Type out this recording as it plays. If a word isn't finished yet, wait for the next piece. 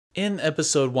In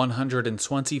episode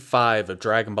 125 of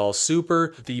Dragon Ball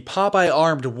Super, the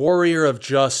Popeye-armed warrior of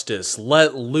justice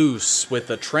let loose with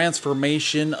the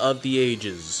transformation of the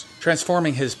ages,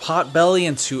 transforming his potbelly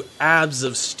into abs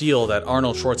of steel that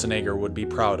Arnold Schwarzenegger would be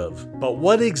proud of. But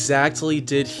what exactly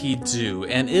did he do?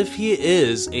 And if he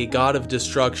is a god of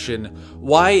destruction,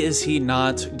 why is he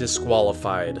not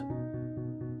disqualified?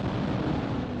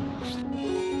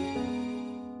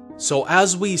 So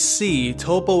as we see,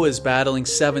 Toppo is battling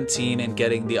 17 and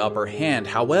getting the upper hand.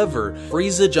 However,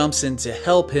 Frieza jumps in to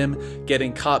help him.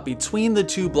 Getting caught between the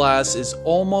two blasts is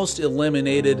almost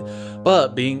eliminated,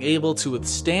 but being able to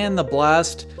withstand the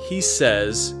blast, he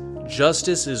says,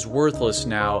 "Justice is worthless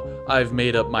now, I've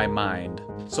made up my mind."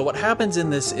 So what happens in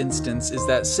this instance is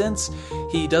that since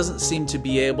he doesn't seem to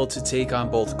be able to take on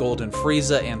both Golden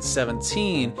Frieza and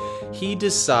 17, he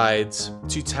decides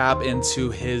to tap into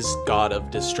his God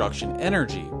of Destruction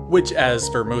energy, which, as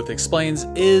Vermouth explains,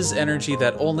 is energy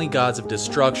that only gods of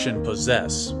destruction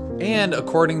possess. And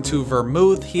according to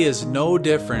Vermouth, he is no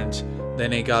different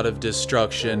than a god of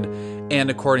destruction, and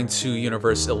according to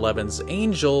Universe 11's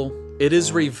Angel, it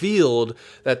is revealed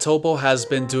that Toppo has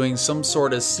been doing some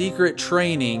sort of secret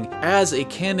training as a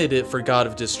candidate for God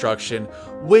of Destruction,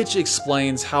 which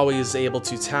explains how he is able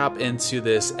to tap into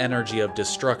this energy of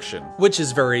destruction. Which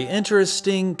is very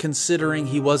interesting considering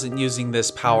he wasn't using this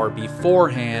power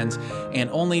beforehand and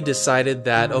only decided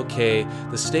that, okay,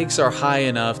 the stakes are high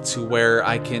enough to where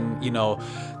I can,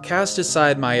 cast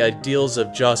aside my ideals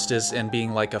of justice and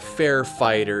being like a fair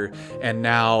fighter and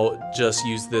now just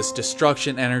use this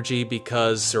destruction energy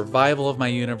because survival of my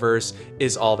universe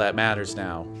is all that matters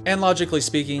now. And logically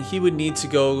speaking, he would need to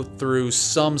go through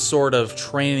some sort of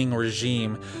training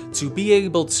regime to be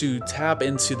able to tap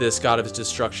into this God of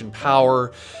Destruction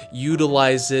power,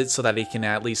 utilize it so that he can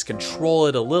at least control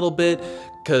it a little bit.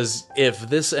 Because if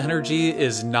this energy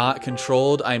is not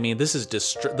controlled, I mean, this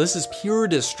is pure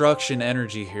destruction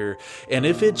energy here. And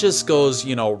if it just goes,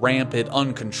 rampant,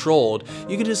 uncontrolled,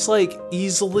 you can just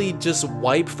easily just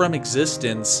wipe from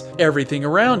existence everything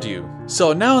around you.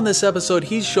 So now in this episode,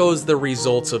 he shows the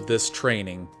results of this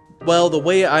training. Well, the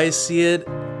way I see it,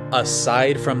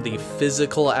 aside from the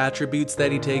physical attributes that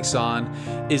he takes on,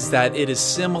 is that it is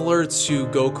similar to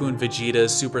Goku and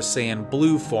Vegeta's Super Saiyan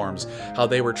Blue forms, how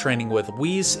they were training with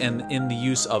Whis and in the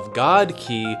use of God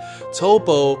Ki.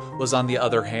 Toppo was, on the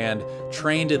other hand,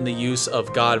 trained in the use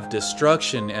of God of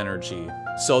Destruction energy.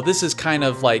 So this is kind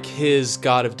of like his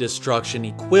God of Destruction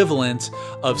equivalent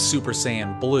of Super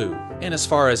Saiyan Blue. And as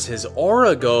far as his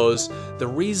aura goes, the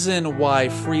reason why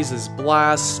Frieza's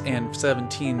blasts and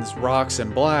 17's rocks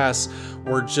and blasts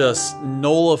were just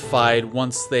nullified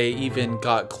once they even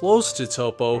got close to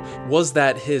Toppo was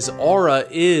that his aura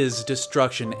is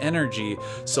destruction energy,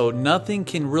 so nothing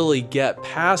can really get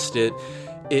past it.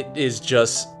 It is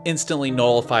just instantly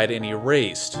nullified and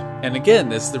erased. And again,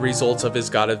 this is the result of his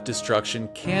God of Destruction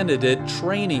candidate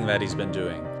training that he's been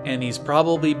doing. And he's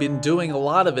probably been doing a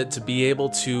lot of it to be able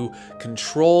to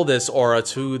control this aura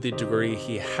to the degree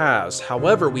he has.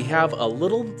 However, we have a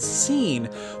little scene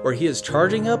where he is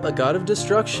charging up a God of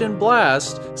Destruction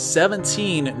blast.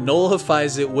 17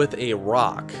 nullifies it with a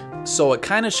rock. So it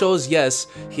kind of shows, yes,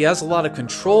 he has a lot of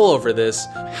control over this.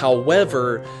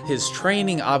 However, his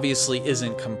training obviously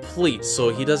isn't complete. So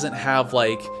he doesn't have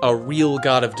a real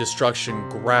God of Destruction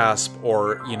grasp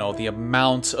or, the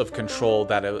amount of control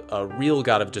that a real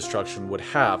God of Destruction would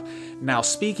have. Now,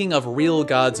 speaking of real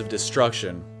gods of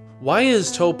destruction, why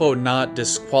is Toppo not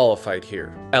disqualified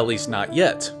here? At least not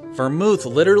yet. Vermouth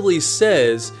literally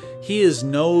says he is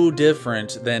no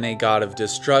different than a god of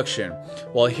destruction.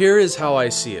 Well, here is how I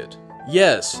see it.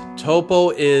 Yes, Toppo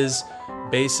is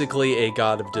basically a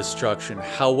god of destruction.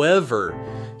 However,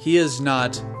 he is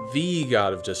not the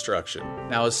god of destruction.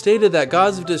 Now, it's stated that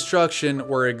gods of destruction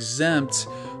were exempt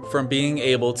from being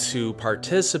able to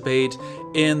participate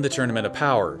in the Tournament of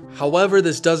Power. However,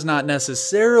 this does not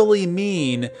necessarily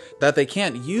mean that they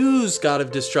can't use God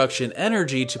of Destruction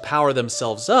energy to power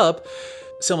themselves up,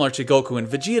 similar to Goku and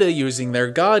Vegeta using their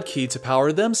God Ki to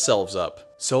power themselves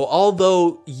up. So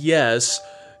although, yes,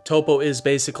 Toppo is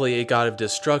basically a god of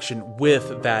destruction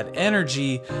with that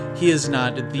energy, he is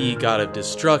not the god of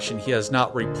destruction. He has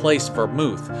not replaced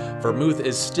Vermouth. Vermouth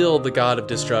is still the god of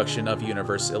destruction of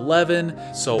Universe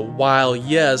 11. So while,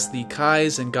 yes, the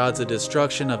Kais and gods of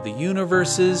destruction of the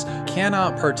universes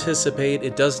cannot participate,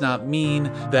 it does not mean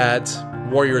that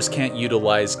warriors can't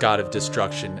utilize god of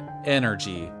destruction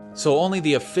energy. So only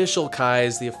the official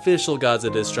Kais, the official gods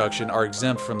of destruction, are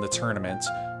exempt from the tournament.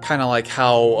 Kind of like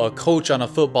how a coach on a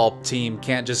football team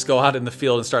can't just go out in the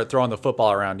field and start throwing the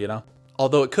football around,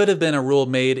 Although it could have been a rule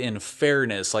made in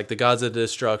fairness, like the gods of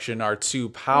destruction are too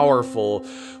powerful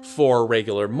for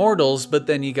regular mortals, but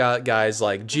then you got guys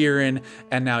like Jiren,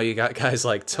 and now you got guys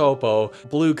like Toppo,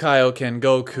 Blue Kaioken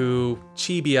Goku,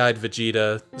 chibi-eyed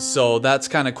Vegeta, so that's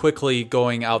kind of quickly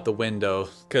going out the window,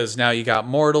 because now you got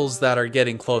mortals that are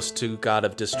getting close to God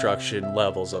of Destruction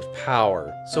levels of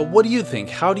power. So what do you think?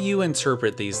 How do you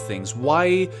interpret these things?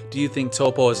 Why do you think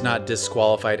Toppo is not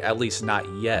disqualified, at least not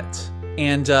yet?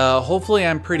 And hopefully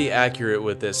I'm pretty accurate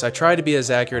with this. I try to be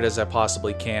as accurate as I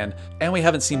possibly can, and we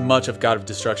haven't seen much of God of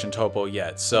Destruction Toppo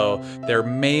yet, so there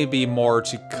may be more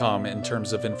to come in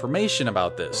terms of information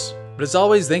about this. But as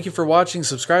always, thank you for watching,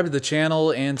 subscribe to the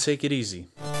channel, and take it easy.